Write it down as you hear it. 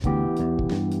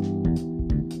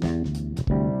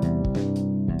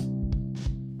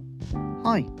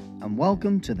Hi, and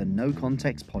welcome to the No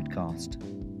Context Podcast.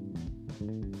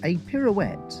 A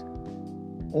pirouette,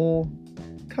 or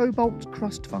cobalt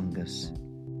crust fungus.